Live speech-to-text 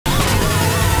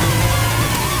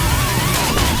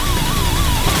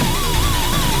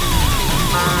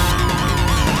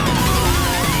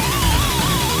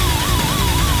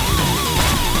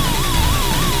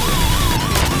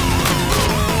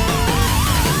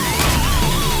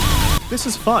This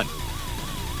is fun,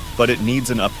 but it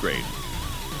needs an upgrade.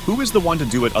 Who is the one to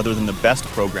do it other than the best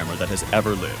programmer that has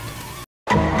ever lived?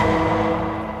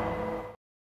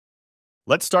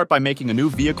 Let's start by making a new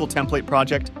vehicle template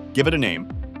project, give it a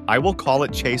name. I will call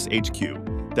it Chase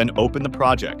HQ, then open the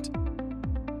project.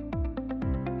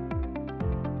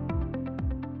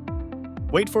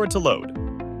 Wait for it to load.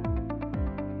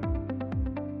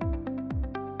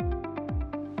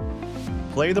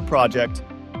 Play the project.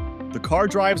 The car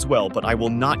drives well, but I will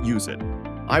not use it.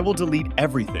 I will delete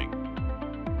everything.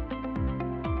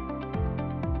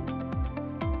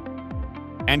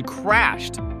 And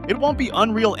crashed. It won't be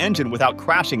Unreal Engine without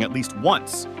crashing at least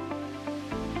once.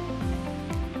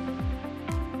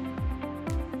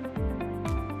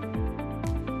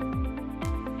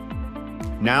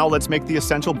 Now let's make the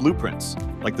essential blueprints,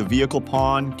 like the vehicle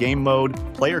pawn, game mode,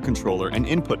 player controller, and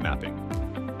input mapping.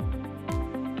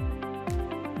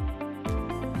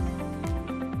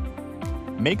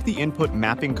 Make the input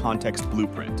mapping context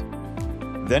blueprint.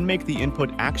 Then make the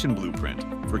input action blueprint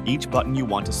for each button you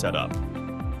want to set up.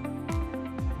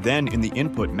 Then, in the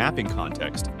input mapping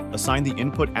context, assign the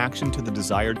input action to the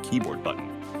desired keyboard button,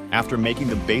 after making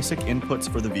the basic inputs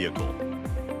for the vehicle.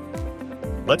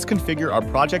 Let's configure our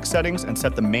project settings and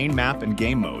set the main map and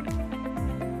game mode.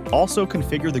 Also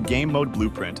configure the game mode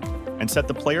blueprint and set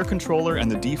the player controller and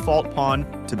the default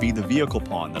pawn to be the vehicle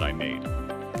pawn that I made.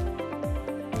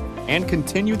 And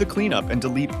continue the cleanup and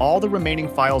delete all the remaining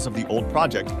files of the old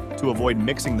project to avoid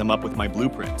mixing them up with my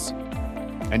blueprints.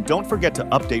 And don't forget to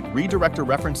update redirector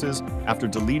references after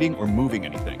deleting or moving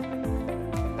anything.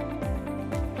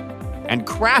 And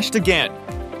crashed again!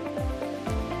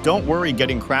 Don't worry,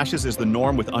 getting crashes is the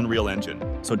norm with Unreal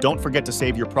Engine, so don't forget to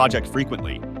save your project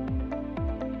frequently.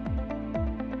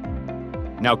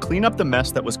 Now clean up the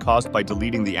mess that was caused by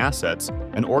deleting the assets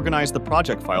and organize the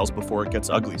project files before it gets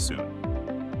ugly soon.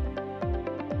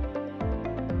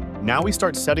 Now we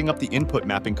start setting up the input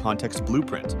mapping context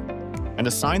blueprint and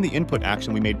assign the input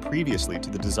action we made previously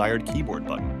to the desired keyboard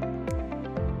button.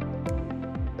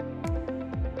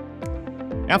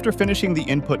 After finishing the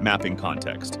input mapping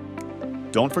context,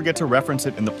 don't forget to reference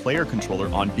it in the player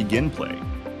controller on Begin Play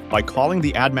by calling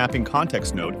the Add Mapping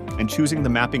Context node and choosing the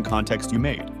mapping context you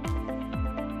made.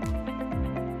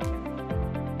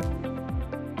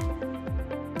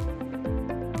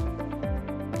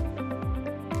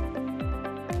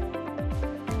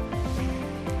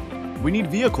 We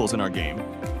need vehicles in our game,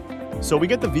 so we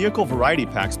get the vehicle variety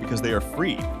packs because they are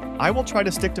free. I will try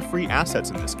to stick to free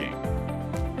assets in this game.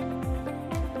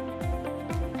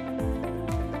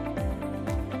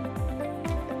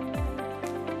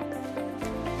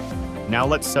 Now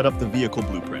let's set up the vehicle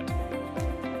blueprint.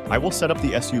 I will set up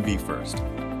the SUV first.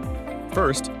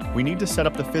 First, we need to set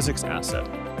up the physics asset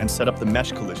and set up the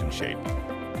mesh collision shape.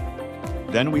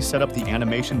 Then we set up the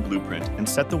animation blueprint and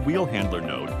set the wheel handler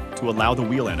node to allow the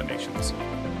wheel animations.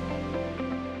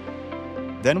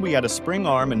 Then we add a spring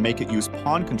arm and make it use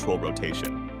pawn control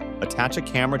rotation. Attach a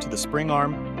camera to the spring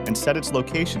arm and set its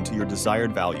location to your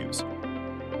desired values.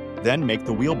 Then make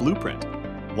the wheel blueprint,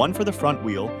 one for the front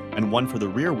wheel and one for the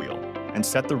rear wheel, and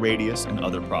set the radius and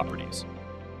other properties.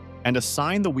 And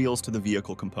assign the wheels to the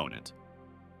vehicle component.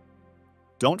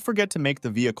 Don't forget to make the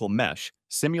vehicle mesh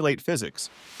simulate physics,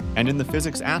 and in the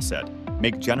physics asset,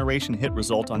 make generation hit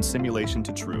result on simulation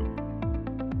to true.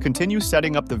 Continue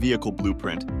setting up the vehicle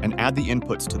blueprint and add the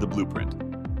inputs to the blueprint.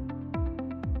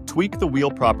 Tweak the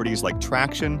wheel properties like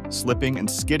traction, slipping,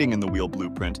 and skidding in the wheel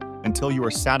blueprint until you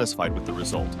are satisfied with the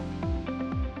result.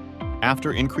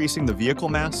 After increasing the vehicle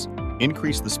mass,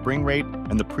 increase the spring rate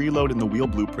and the preload in the wheel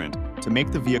blueprint to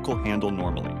make the vehicle handle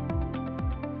normally.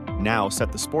 Now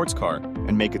set the sports car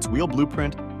and make its wheel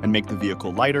blueprint and make the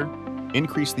vehicle lighter,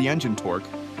 increase the engine torque,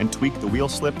 and tweak the wheel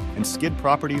slip and skid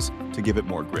properties to give it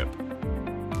more grip.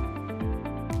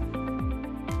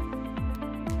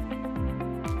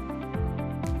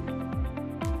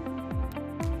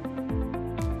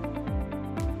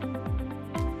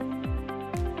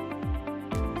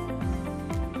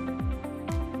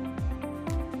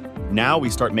 Now we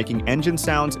start making engine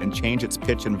sounds and change its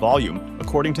pitch and volume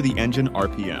according to the engine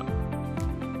RPM.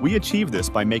 We achieve this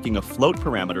by making a float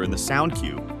parameter in the sound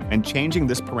cue and changing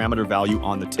this parameter value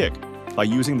on the tick by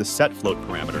using the setFloat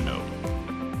parameter node.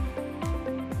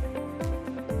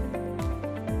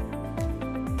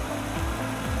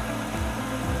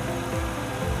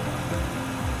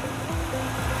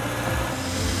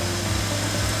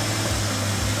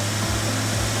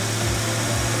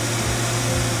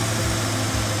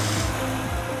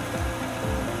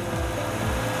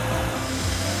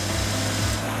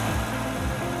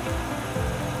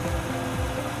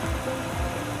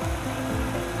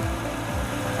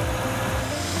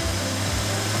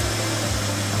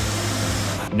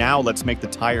 Now let's make the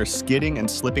tire skidding and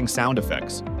slipping sound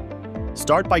effects.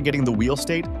 Start by getting the wheel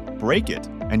state, break it,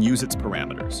 and use its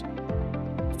parameters.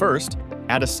 First,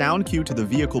 add a sound cue to the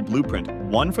vehicle blueprint,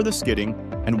 one for the skidding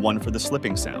and one for the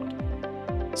slipping sound.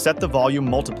 Set the volume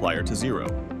multiplier to 0.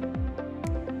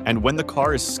 And when the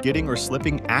car is skidding or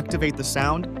slipping, activate the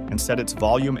sound and set its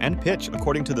volume and pitch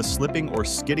according to the slipping or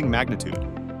skidding magnitude.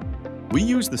 We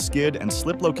use the skid and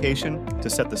slip location to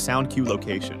set the sound cue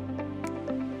location.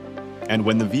 And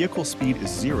when the vehicle speed is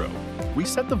 0, we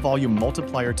set the volume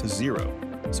multiplier to 0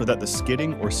 so that the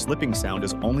skidding or slipping sound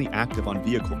is only active on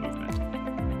vehicle movement.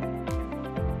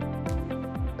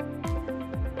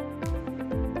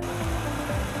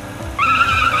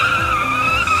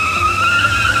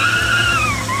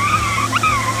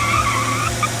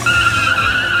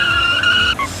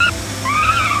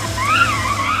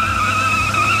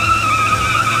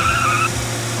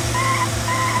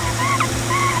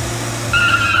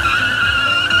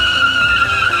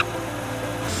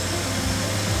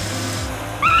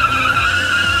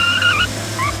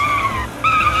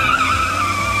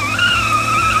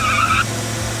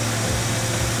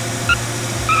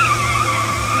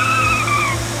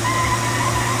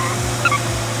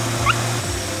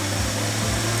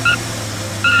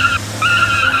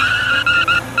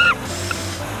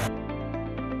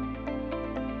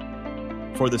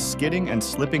 For the skidding and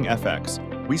slipping FX,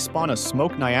 we spawn a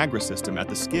smoke Niagara system at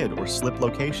the skid or slip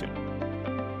location.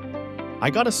 I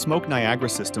got a smoke Niagara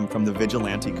system from the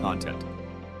Vigilante content.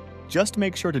 Just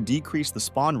make sure to decrease the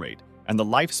spawn rate and the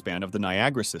lifespan of the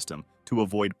Niagara system to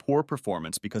avoid poor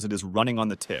performance because it is running on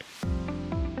the tick.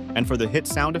 And for the hit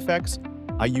sound effects,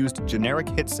 I used generic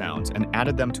hit sounds and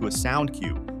added them to a sound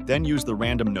cue, then used the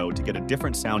random node to get a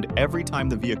different sound every time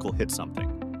the vehicle hit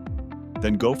something.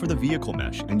 Then go for the vehicle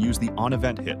mesh and use the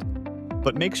on-event hit.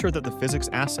 But make sure that the physics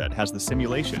asset has the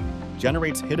simulation,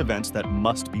 generates hit events that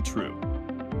must be true.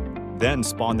 Then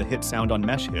spawn the hit sound on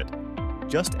mesh hit.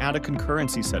 Just add a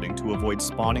concurrency setting to avoid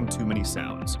spawning too many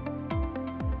sounds.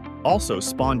 Also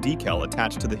spawn decal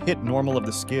attached to the hit normal of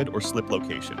the skid or slip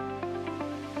location.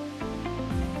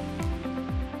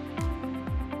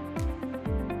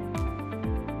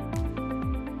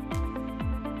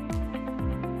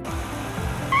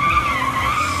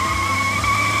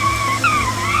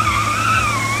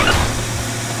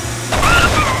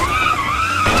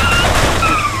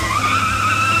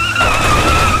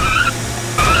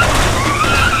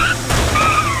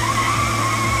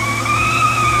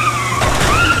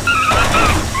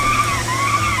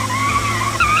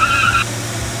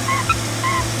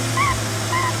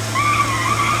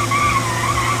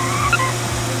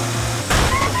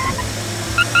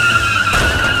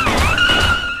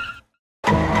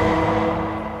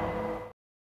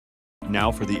 Now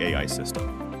for the AI system.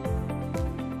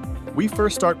 We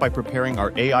first start by preparing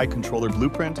our AI controller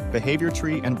blueprint, behavior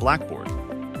tree, and blackboard.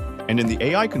 And in the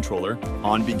AI controller,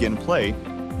 on begin play,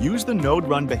 use the node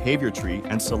run behavior tree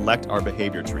and select our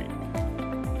behavior tree.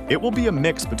 It will be a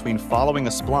mix between following a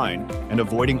spline and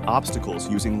avoiding obstacles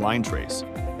using line trace.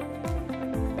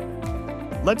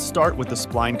 Let's start with the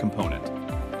spline component.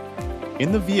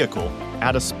 In the vehicle,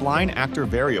 add a spline actor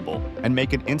variable and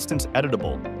make it instance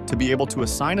editable to be able to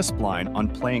assign a spline on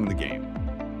playing the game.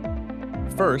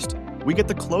 First, we get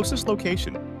the closest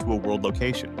location to a world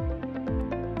location.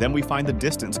 Then we find the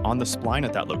distance on the spline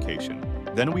at that location.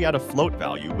 Then we add a float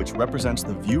value which represents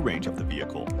the view range of the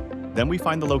vehicle. Then we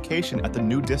find the location at the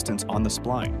new distance on the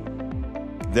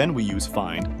spline. Then we use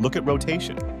find look at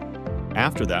rotation.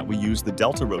 After that, we use the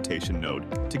delta rotation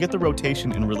node to get the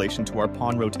rotation in relation to our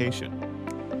pawn rotation.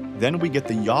 Then we get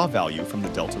the yaw value from the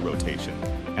delta rotation,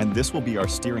 and this will be our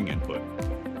steering input.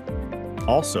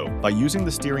 Also, by using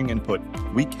the steering input,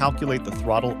 we calculate the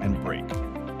throttle and brake.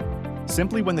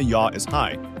 Simply when the yaw is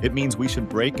high, it means we should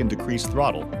brake and decrease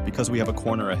throttle because we have a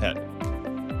corner ahead.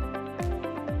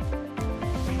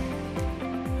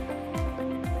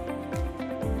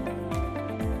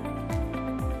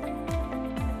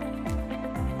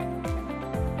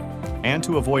 And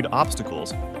to avoid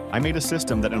obstacles, I made a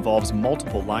system that involves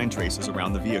multiple line traces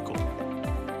around the vehicle,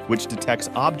 which detects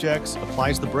objects,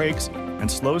 applies the brakes, and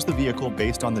slows the vehicle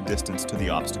based on the distance to the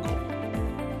obstacle.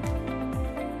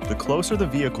 The closer the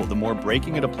vehicle, the more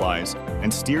braking it applies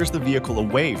and steers the vehicle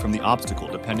away from the obstacle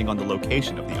depending on the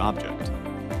location of the object.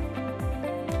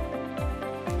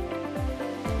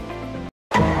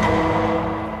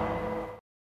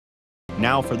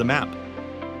 Now for the map.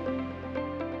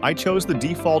 I chose the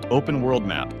default open world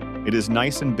map. It is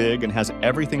nice and big and has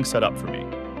everything set up for me.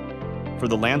 For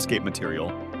the landscape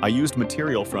material, I used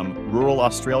material from Rural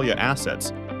Australia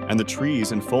Assets and the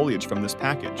trees and foliage from this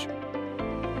package.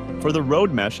 For the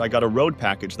road mesh, I got a road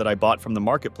package that I bought from the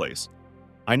marketplace.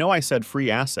 I know I said free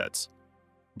assets,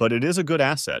 but it is a good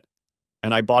asset,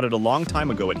 and I bought it a long time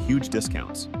ago at huge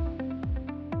discounts.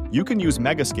 You can use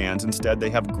Megascans instead, they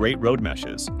have great road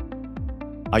meshes.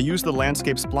 I use the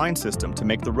landscape spline system to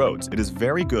make the roads. It is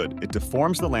very good. It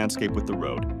deforms the landscape with the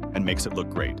road and makes it look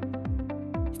great.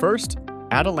 First,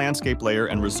 add a landscape layer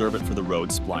and reserve it for the road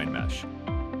spline mesh.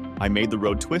 I made the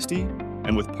road twisty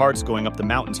and with parts going up the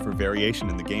mountains for variation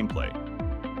in the gameplay.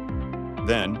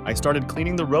 Then, I started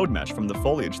cleaning the road mesh from the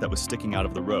foliage that was sticking out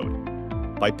of the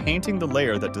road by painting the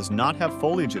layer that does not have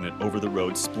foliage in it over the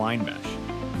road spline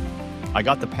mesh. I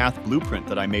got the path blueprint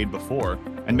that I made before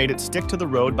and made it stick to the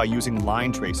road by using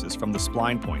line traces from the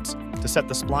spline points to set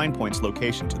the spline point's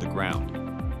location to the ground.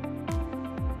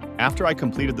 After I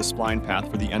completed the spline path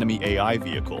for the enemy AI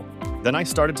vehicle, then I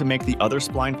started to make the other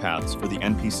spline paths for the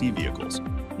NPC vehicles,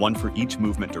 one for each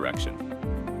movement direction.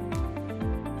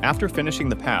 After finishing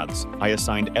the paths, I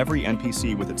assigned every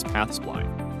NPC with its path spline.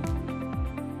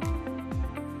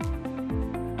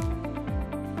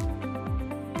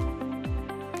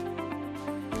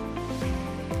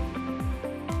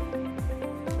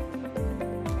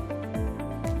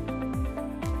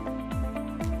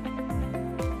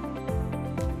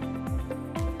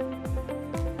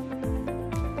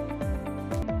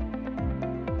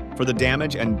 For the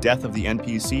damage and death of the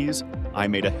NPCs, I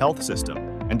made a health system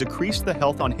and decreased the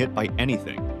health on hit by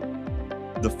anything.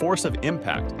 The force of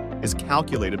impact is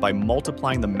calculated by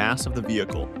multiplying the mass of the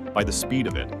vehicle by the speed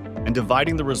of it and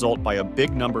dividing the result by a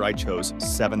big number. I chose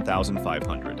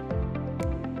 7,500.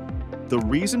 The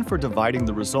reason for dividing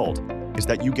the result is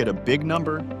that you get a big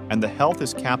number and the health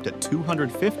is capped at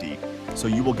 250, so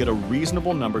you will get a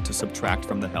reasonable number to subtract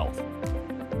from the health.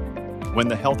 When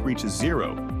the health reaches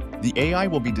 0, the AI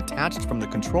will be detached from the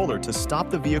controller to stop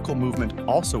the vehicle movement.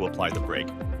 Also apply the brake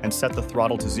and set the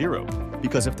throttle to 0,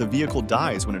 because if the vehicle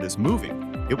dies when it is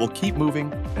moving, it will keep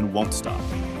moving and won't stop.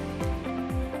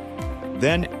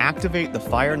 Then activate the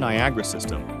Fire Niagara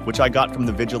system, which I got from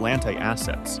the Vigilante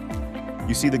assets.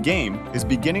 You see, the game is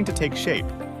beginning to take shape,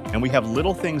 and we have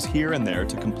little things here and there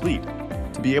to complete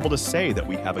to be able to say that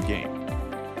we have a game.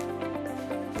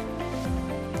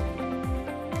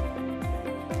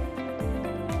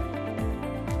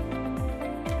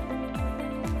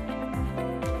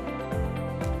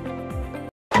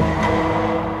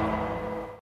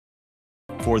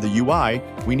 For the UI,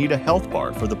 we need a health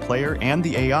bar for the player and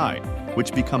the AI,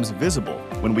 which becomes visible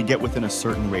when we get within a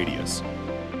certain radius.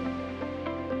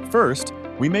 First,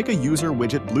 we make a user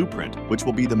widget blueprint, which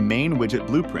will be the main widget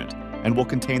blueprint and will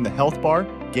contain the health bar,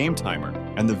 game timer,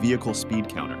 and the vehicle speed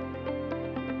counter.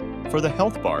 For the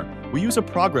health bar, we use a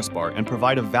progress bar and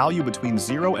provide a value between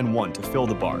 0 and 1 to fill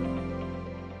the bar.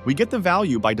 We get the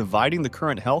value by dividing the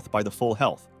current health by the full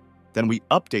health. Then we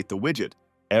update the widget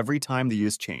every time the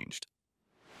is changed.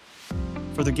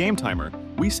 For the game timer,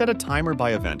 we set a timer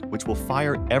by event which will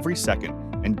fire every second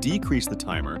and decrease the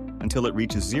timer until it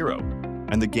reaches 0,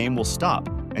 and the game will stop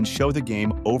and show the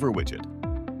game over widget.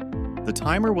 The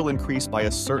timer will increase by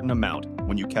a certain amount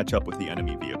when you catch up with the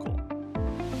enemy vehicle.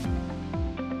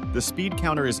 The speed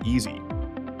counter is easy.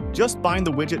 Just bind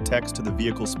the widget text to the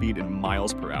vehicle speed in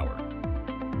miles per hour.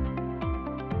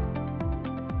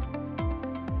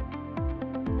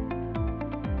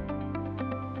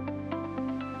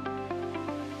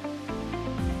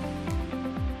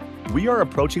 We are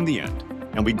approaching the end,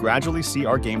 and we gradually see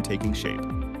our game taking shape.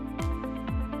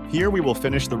 Here we will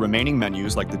finish the remaining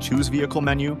menus like the Choose Vehicle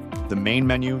menu, the Main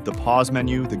menu, the Pause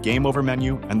menu, the Game Over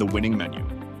menu, and the Winning menu.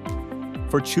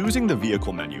 For choosing the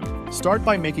Vehicle menu, start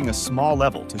by making a small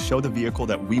level to show the vehicle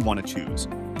that we want to choose.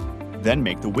 Then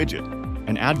make the widget,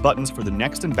 and add buttons for the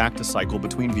next and back to cycle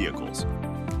between vehicles.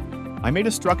 I made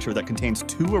a structure that contains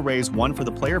 2 arrays, one for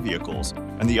the player vehicles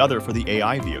and the other for the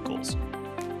AI vehicles.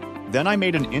 Then I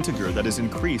made an integer that is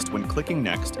increased when clicking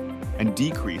next and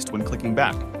decreased when clicking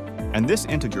back, and this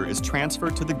integer is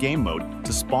transferred to the game mode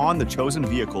to spawn the chosen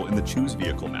vehicle in the Choose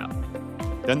Vehicle map.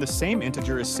 Then the same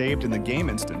integer is saved in the game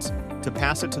instance to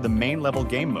pass it to the main level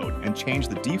game mode and change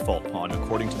the default pawn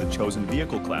according to the chosen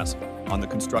vehicle class on the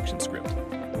construction script.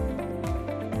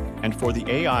 And for the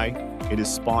AI, it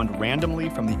is spawned randomly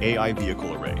from the AI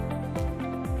vehicle array.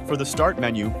 For the Start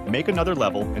menu, make another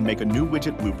level and make a new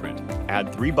widget blueprint.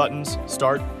 Add 3 buttons,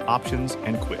 Start, Options,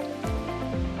 and Quit.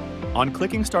 On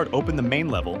clicking Start, open the main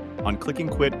level. On clicking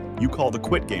Quit, you call the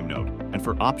Quit game node. And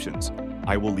for Options,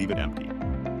 I will leave it empty.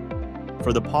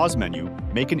 For the Pause menu,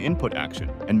 make an input action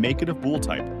and make it of bool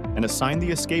type and assign the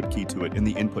escape key to it in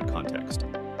the input context.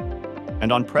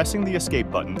 And on pressing the escape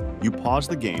button, you pause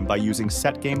the game by using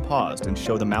Set Game Paused and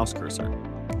show the mouse cursor.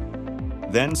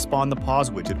 Then spawn the pause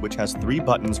widget, which has 3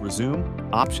 buttons: resume,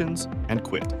 options, and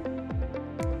quit.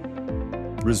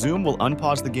 Resume will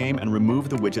unpause the game and remove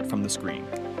the widget from the screen.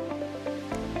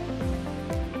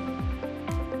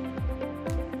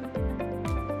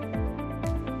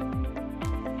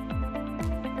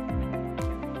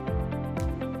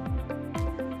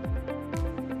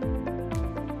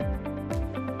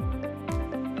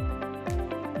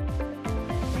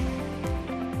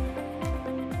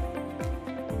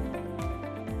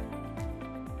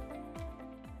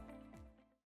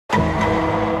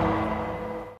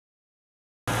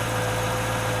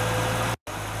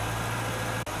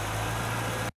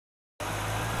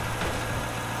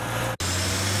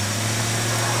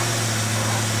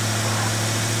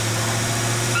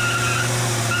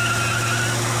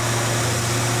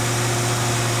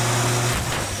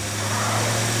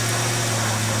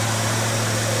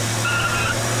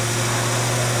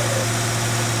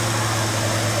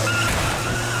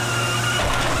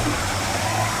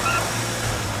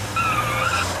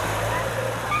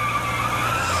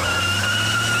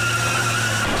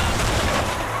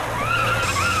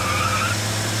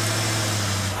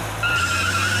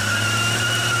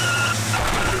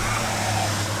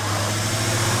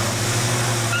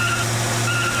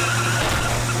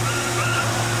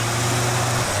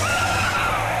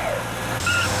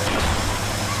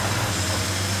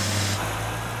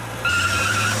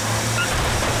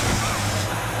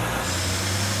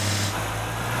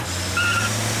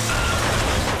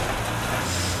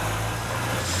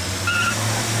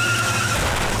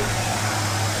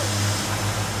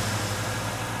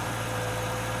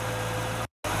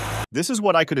 This is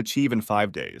what I could achieve in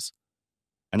 5 days.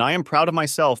 And I am proud of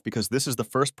myself because this is the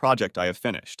first project I have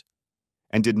finished,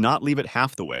 and did not leave it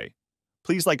half the way.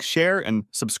 Please like, share, and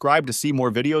subscribe to see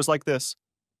more videos like this.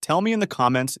 Tell me in the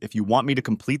comments if you want me to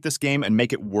complete this game and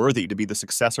make it worthy to be the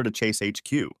successor to Chase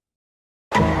HQ.